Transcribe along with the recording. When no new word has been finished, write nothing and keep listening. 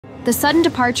The sudden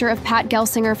departure of Pat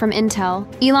Gelsinger from Intel,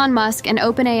 Elon Musk, and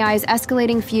OpenAI's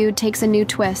escalating feud takes a new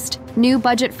twist. New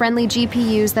budget-friendly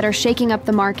GPUs that are shaking up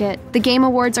the market. The Game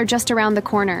Awards are just around the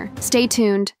corner. Stay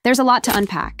tuned. There's a lot to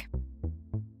unpack.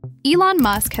 Elon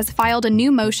Musk has filed a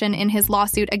new motion in his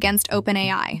lawsuit against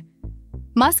OpenAI.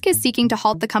 Musk is seeking to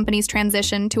halt the company's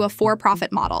transition to a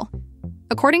for-profit model.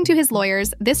 According to his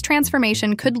lawyers, this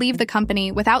transformation could leave the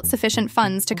company without sufficient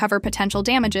funds to cover potential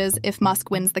damages if Musk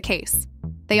wins the case.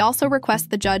 They also request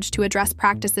the judge to address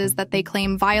practices that they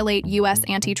claim violate U.S.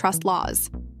 antitrust laws.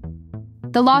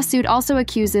 The lawsuit also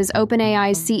accuses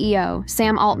OpenAI's CEO,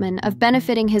 Sam Altman, of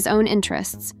benefiting his own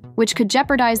interests, which could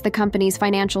jeopardize the company's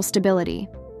financial stability.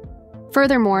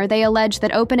 Furthermore, they allege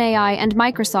that OpenAI and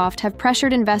Microsoft have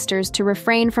pressured investors to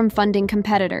refrain from funding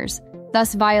competitors,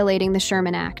 thus violating the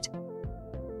Sherman Act.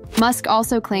 Musk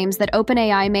also claims that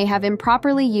OpenAI may have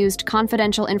improperly used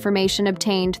confidential information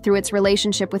obtained through its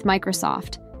relationship with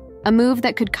Microsoft, a move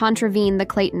that could contravene the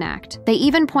Clayton Act. They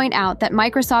even point out that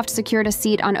Microsoft secured a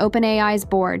seat on OpenAI's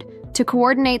board to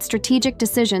coordinate strategic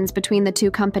decisions between the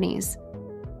two companies.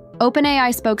 OpenAI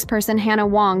spokesperson Hannah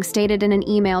Wong stated in an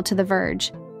email to The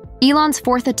Verge, "Elon's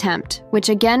fourth attempt, which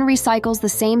again recycles the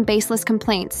same baseless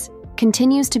complaints,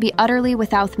 continues to be utterly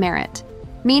without merit."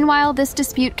 Meanwhile, this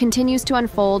dispute continues to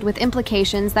unfold with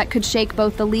implications that could shake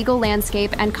both the legal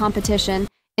landscape and competition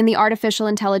in the artificial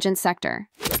intelligence sector.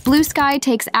 Bluesky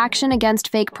takes action against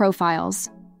fake profiles.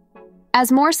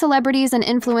 As more celebrities and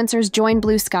influencers join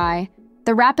Bluesky,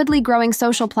 the rapidly growing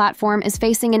social platform is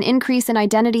facing an increase in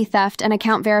identity theft and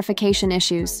account verification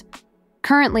issues.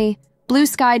 Currently,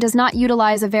 Bluesky does not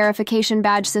utilize a verification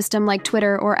badge system like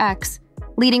Twitter or X,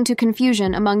 leading to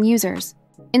confusion among users.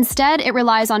 Instead, it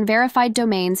relies on verified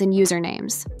domains and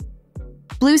usernames.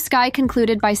 Bluesky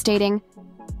concluded by stating,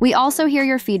 "We also hear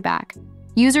your feedback.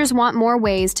 Users want more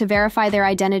ways to verify their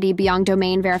identity beyond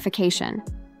domain verification.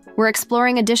 We're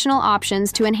exploring additional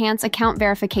options to enhance account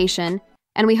verification,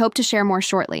 and we hope to share more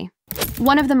shortly."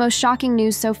 One of the most shocking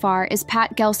news so far is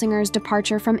Pat Gelsinger's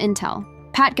departure from Intel.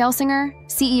 Pat Gelsinger,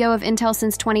 CEO of Intel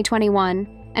since 2021,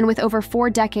 and with over 4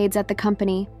 decades at the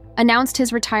company, announced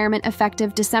his retirement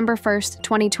effective December 1,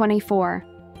 2024.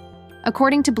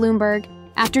 According to Bloomberg,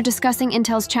 after discussing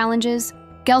Intel's challenges,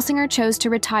 Gelsinger chose to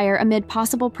retire amid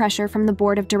possible pressure from the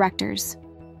board of directors.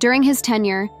 During his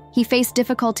tenure, he faced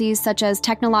difficulties such as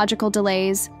technological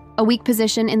delays, a weak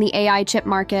position in the AI chip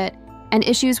market, and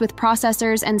issues with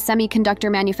processors and semiconductor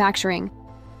manufacturing.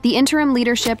 The interim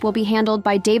leadership will be handled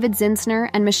by David Zinsner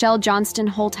and Michelle Johnston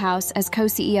Holthouse as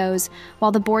co-CEOs,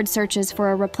 while the board searches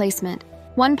for a replacement.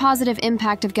 One positive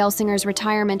impact of Gelsinger's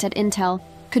retirement at Intel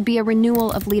could be a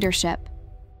renewal of leadership.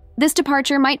 This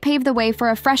departure might pave the way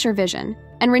for a fresher vision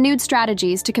and renewed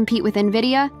strategies to compete with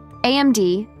NVIDIA,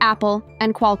 AMD, Apple,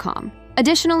 and Qualcomm.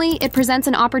 Additionally, it presents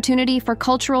an opportunity for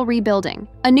cultural rebuilding.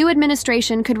 A new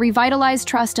administration could revitalize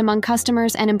trust among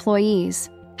customers and employees.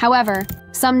 However,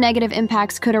 some negative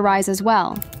impacts could arise as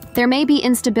well. There may be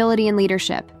instability in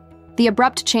leadership. The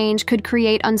abrupt change could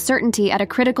create uncertainty at a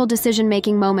critical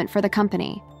decision-making moment for the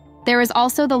company. There is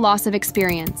also the loss of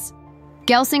experience.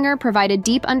 Gelsinger provided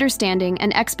deep understanding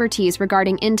and expertise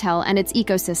regarding Intel and its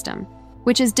ecosystem,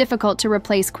 which is difficult to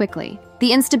replace quickly.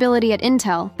 The instability at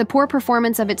Intel, the poor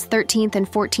performance of its 13th and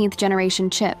 14th generation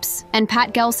chips, and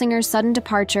Pat Gelsinger's sudden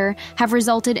departure have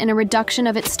resulted in a reduction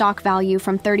of its stock value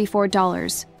from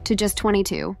 $34 to just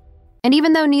 $22. And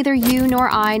even though neither you nor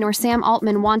I nor Sam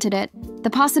Altman wanted it, the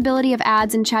possibility of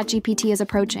ads in ChatGPT is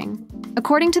approaching.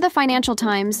 According to the Financial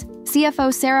Times,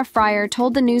 CFO Sarah Fryer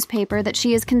told the newspaper that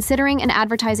she is considering an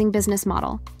advertising business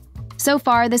model. So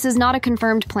far, this is not a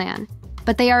confirmed plan,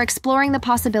 but they are exploring the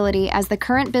possibility as the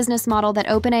current business model that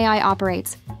OpenAI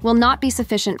operates will not be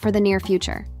sufficient for the near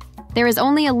future. There is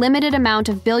only a limited amount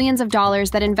of billions of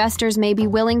dollars that investors may be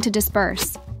willing to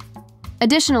disburse.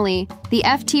 Additionally, the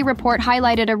FT report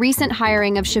highlighted a recent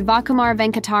hiring of Shivakumar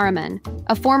Venkataraman,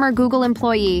 a former Google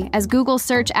employee, as Google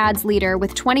Search Ads leader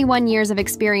with 21 years of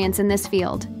experience in this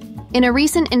field. In a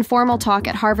recent informal talk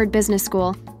at Harvard Business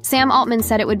School, Sam Altman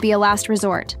said it would be a last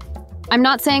resort. "I'm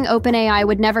not saying OpenAI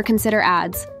would never consider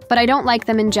ads, but I don't like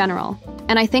them in general,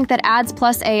 and I think that ads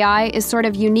plus AI is sort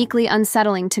of uniquely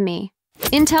unsettling to me."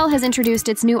 Intel has introduced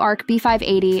its new ARC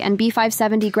B580 and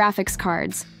B570 graphics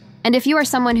cards. And if you are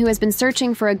someone who has been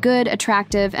searching for a good,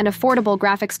 attractive, and affordable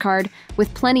graphics card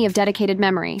with plenty of dedicated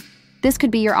memory, this could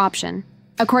be your option.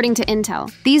 According to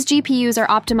Intel, these GPUs are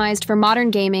optimized for modern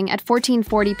gaming at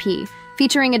 1440p,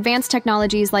 featuring advanced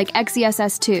technologies like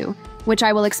XeSS2, which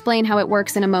I will explain how it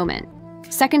works in a moment.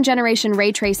 second-generation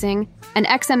ray tracing, and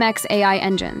XMX AI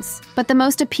engines. But the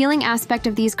most appealing aspect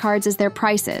of these cards is their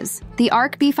prices. The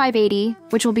ARC B580,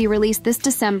 which will be released this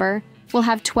December, will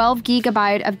have 12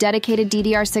 GB of dedicated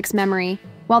DDR6 memory,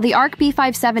 while the ARC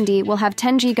B570 will have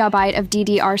 10 GB of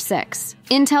DDR6.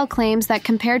 Intel claims that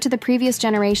compared to the previous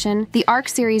generation, the ARC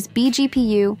Series B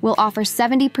GPU will offer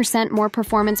 70% more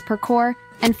performance per core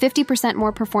and 50%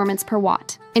 more performance per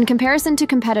watt. In comparison to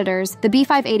competitors, the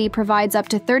B580 provides up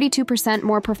to 32%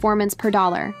 more performance per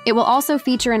dollar. It will also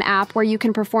feature an app where you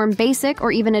can perform basic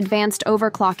or even advanced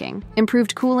overclocking,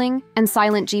 improved cooling, and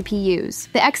silent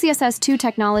GPUs. The XeSS2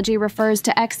 technology refers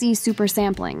to Xe super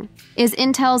sampling, is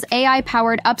Intel's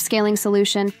AI-powered upscaling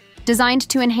solution designed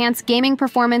to enhance gaming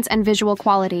performance and visual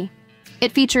quality.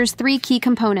 It features 3 key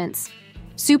components: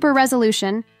 super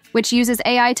resolution, which uses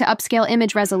AI to upscale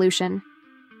image resolution;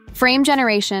 frame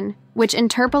generation, which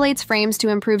interpolates frames to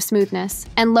improve smoothness;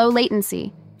 and low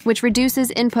latency, which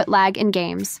reduces input lag in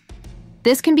games.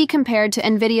 This can be compared to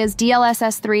NVIDIA's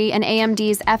DLSS 3 and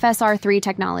AMD's FSR 3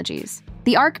 technologies.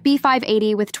 The ARC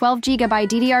B580 with 12 GB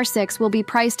DDR6 will be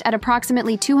priced at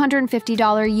approximately $250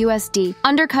 USD,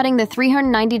 undercutting the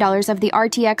 $390 of the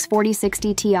RTX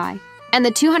 4060 Ti and the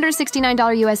 $269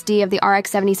 USD of the RX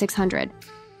 7600.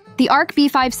 The ARC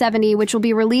B570, which will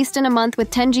be released in a month with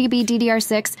 10 GB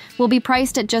DDR6, will be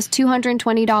priced at just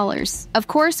 $220. Of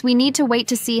course, we need to wait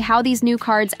to see how these new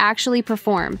cards actually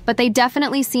perform, but they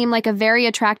definitely seem like a very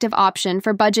attractive option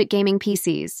for budget gaming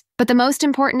PCs. But the most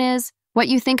important is what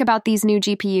you think about these new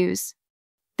GPUs.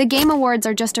 The Game Awards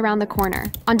are just around the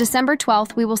corner. On December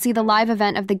 12th, we will see the live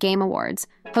event of the Game Awards,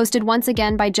 hosted once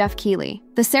again by Jeff Keighley.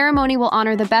 The ceremony will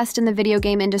honor the best in the video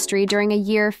game industry during a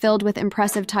year filled with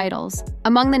impressive titles.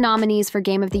 Among the nominees for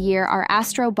Game of the Year are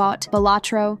Astro Bot,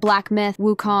 Balatro, Black Myth,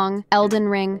 Wukong, Elden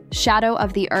Ring, Shadow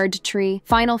of the Erd Tree,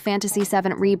 Final Fantasy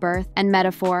VII Rebirth, and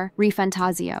Metaphor,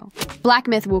 Refantasio. Black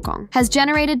Myth Wukong has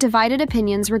generated divided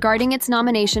opinions regarding its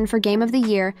nomination for Game of the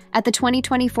Year at the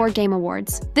 2024 Game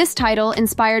Awards. This title,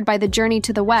 inspired by The Journey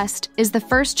to the West, is the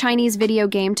first Chinese video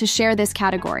game to share this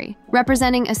category,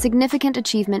 representing a significant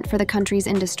achievement for the country's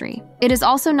industry. It is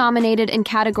also nominated in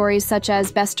categories such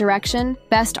as Best Direction,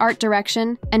 Best Art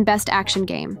Direction, and Best Action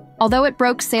Game. Although it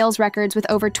broke sales records with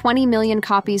over 20 million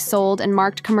copies sold and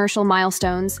marked commercial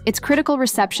milestones, its critical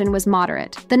reception was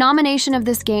moderate. The nomination of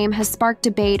this game has sparked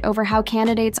debate over how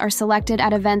candidates are selected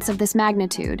at events of this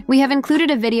magnitude. We have included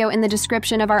a video in the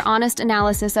description of our honest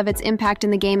analysis of its impact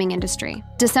in the gaming industry.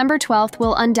 December 12th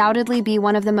will undoubtedly be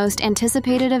one of the most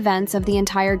anticipated events of the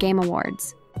entire Game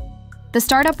Awards. The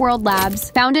Startup World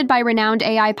Labs, founded by renowned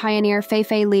AI pioneer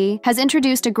Fei-Fei Li, has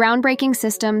introduced a groundbreaking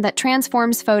system that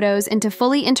transforms photos into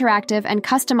fully interactive and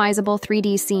customizable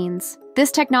 3D scenes. This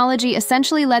technology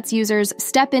essentially lets users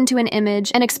step into an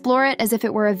image and explore it as if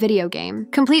it were a video game,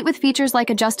 complete with features like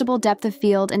adjustable depth of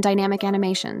field and dynamic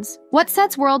animations. What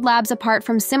sets World Labs apart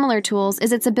from similar tools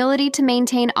is its ability to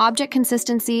maintain object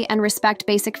consistency and respect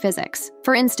basic physics.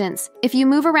 For instance, if you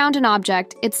move around an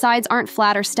object, its sides aren't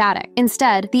flat or static.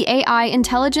 Instead, the AI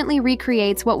intelligently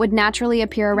recreates what would naturally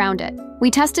appear around it.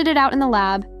 We tested it out in the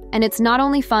lab, and it's not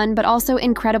only fun but also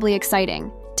incredibly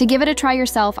exciting. To give it a try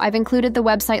yourself, I've included the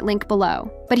website link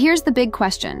below. But here's the big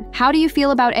question. How do you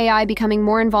feel about AI becoming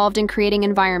more involved in creating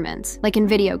environments, like in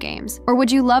video games? Or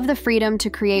would you love the freedom to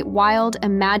create wild,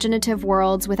 imaginative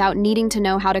worlds without needing to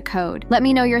know how to code? Let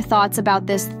me know your thoughts about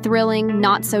this thrilling,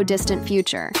 not-so-distant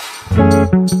future.